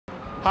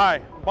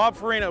Hi, Bob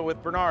Farina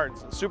with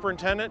Bernard's,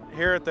 superintendent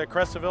here at the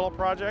Crestavilla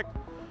project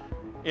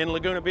in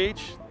Laguna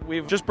Beach.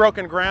 We've just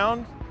broken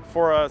ground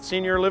for a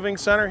senior living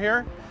center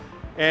here,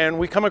 and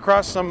we come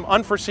across some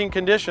unforeseen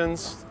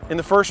conditions in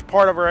the first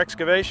part of our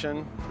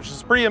excavation, which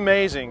is pretty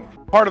amazing.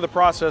 Part of the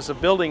process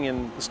of building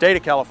in the state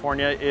of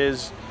California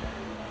is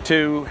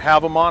to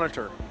have a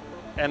monitor,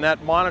 and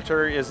that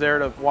monitor is there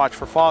to watch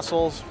for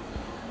fossils,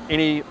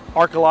 any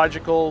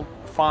archaeological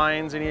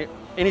finds,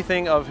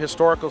 anything of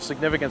historical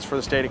significance for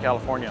the state of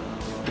California.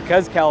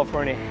 Because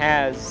California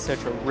has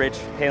such a rich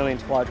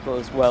paleontological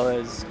as well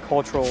as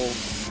cultural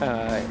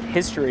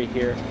history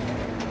here,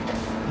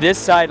 this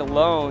site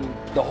alone,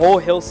 the whole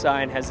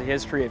hillside has a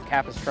history of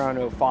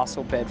Capistrano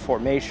fossil bed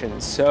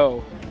formations,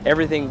 so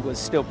everything was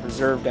still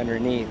preserved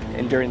underneath.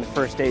 And during the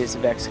first days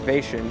of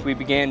excavation, we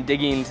began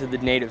digging into the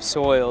native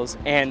soils,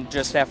 and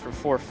just after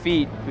 4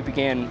 feet, we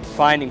began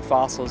finding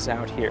fossils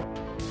out here.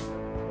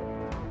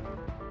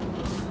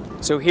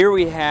 So here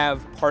we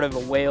have part of a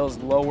whale's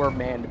lower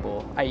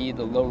mandible, i.e.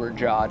 the lower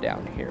jaw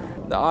down here.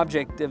 The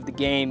object of the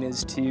game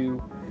is to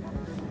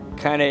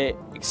kind of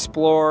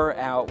explore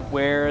out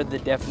where the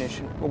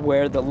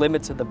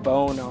limits of the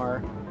bone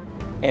are,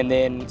 and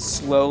then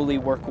slowly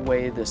work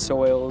away the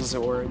soils,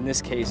 or in this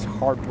case,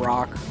 hard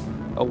rock,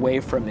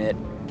 away from it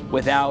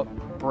without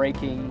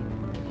breaking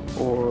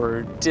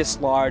or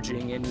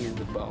dislodging any of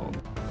the bone.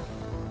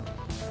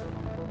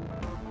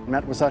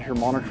 Matt was out here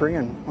monitoring,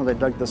 and when they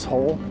dug this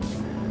hole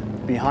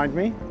behind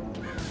me,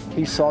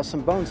 he saw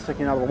some bones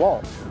sticking out of the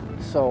wall.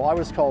 So I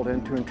was called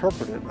in to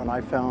interpret it, and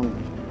I found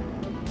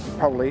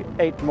probably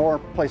 8 more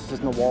places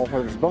in the wall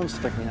where there's bones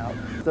sticking out.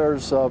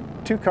 There's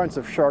 2 kinds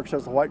of sharks.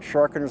 There's the white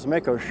shark and there's the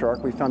mako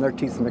shark. We found their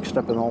teeth mixed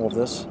up in all of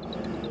this.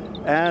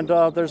 And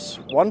there's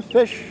one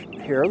fish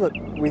here that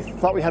we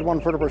thought we had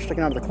one vertebra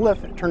sticking out of the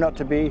cliff. It turned out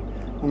to be,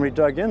 when we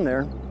dug in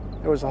there,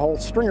 it was a whole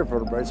string of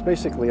vertebrae. It's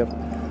basically a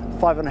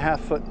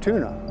 5.5-foot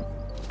tuna.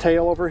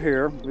 Tail over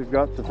here, we've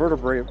got the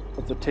vertebrae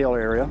of the tail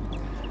area.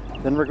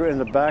 Then we're going in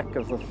the back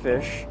of the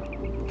fish,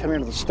 coming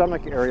into the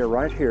stomach area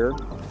right here.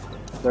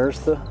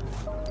 There's the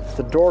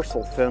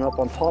dorsal fin up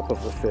on top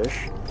of the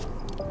fish.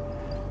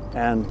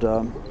 And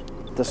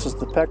this is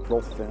the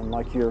pectoral fin,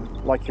 like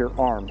your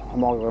arm,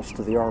 homologous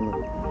to the arm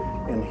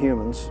in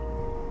humans,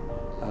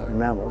 in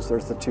mammals.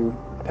 There's the 2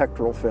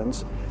 pectoral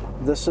fins.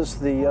 This is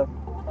the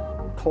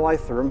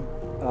callithrum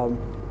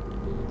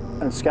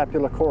and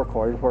scapula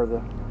coracoid, where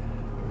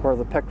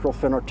the pectoral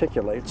fin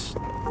articulates.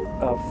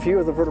 A few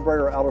of the vertebrae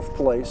are out of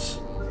place.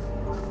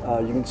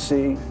 You can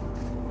see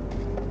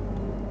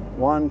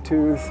 1,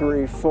 2,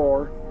 3,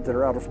 4 that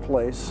are out of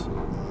place.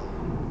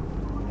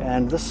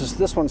 And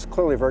this one's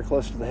clearly very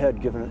close to the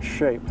head given its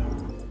shape.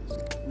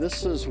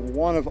 This is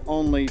one of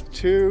only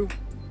 2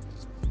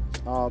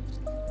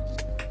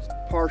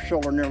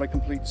 partial or nearly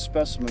complete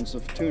specimens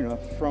of tuna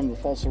from the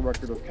fossil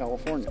record of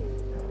California.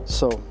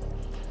 So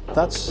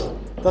that's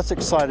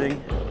exciting.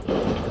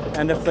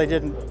 And if they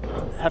didn't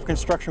have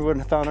construction, we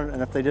wouldn't have found it.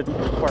 And if they didn't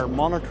require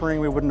monitoring,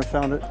 we wouldn't have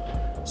found it.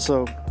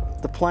 So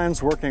the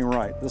plan's working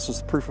right. This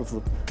is proof of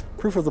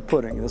the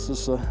pudding. This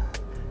is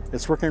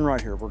it's working right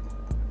here.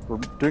 We're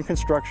doing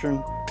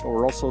construction, but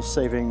we're also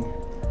saving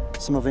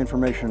some of the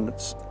information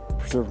that's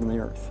preserved in the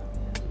earth.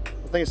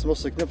 I think it's the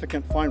most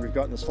significant find we've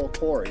got in this whole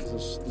quarry,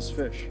 this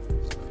fish.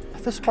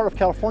 This part of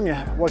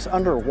California was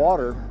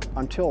underwater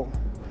until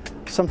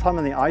sometime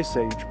in the Ice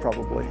Age,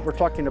 probably. We're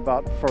talking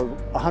about for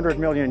 100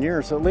 million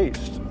years at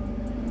least.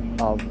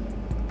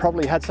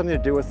 Probably had something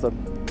to do with the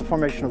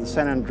formation of the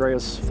San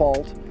Andreas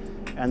Fault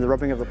and the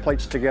rubbing of the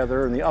plates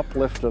together and the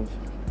uplift of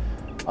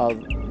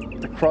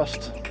the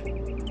crust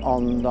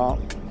on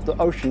the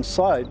ocean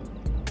side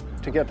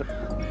to get it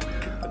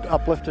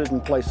uplifted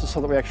in places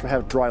so that we actually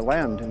have dry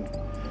land in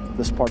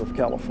this part of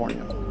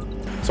California.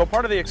 So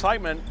part of the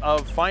excitement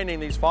of finding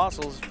these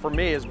fossils for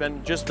me has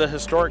been just the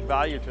historic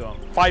value to them.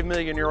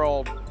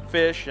 5-million-year-old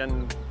fish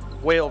and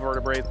whale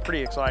vertebrae is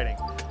pretty exciting.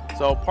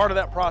 So part of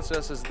that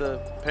process is the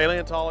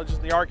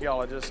paleontologist and the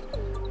archaeologist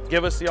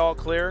give us the all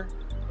clear,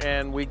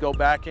 and we go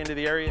back into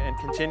the area and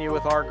continue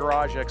with our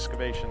garage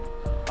excavation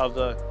of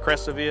the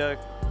Crestavilla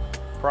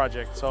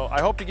project. So I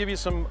hope to give you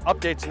some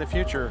updates in the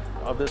future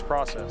of this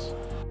process.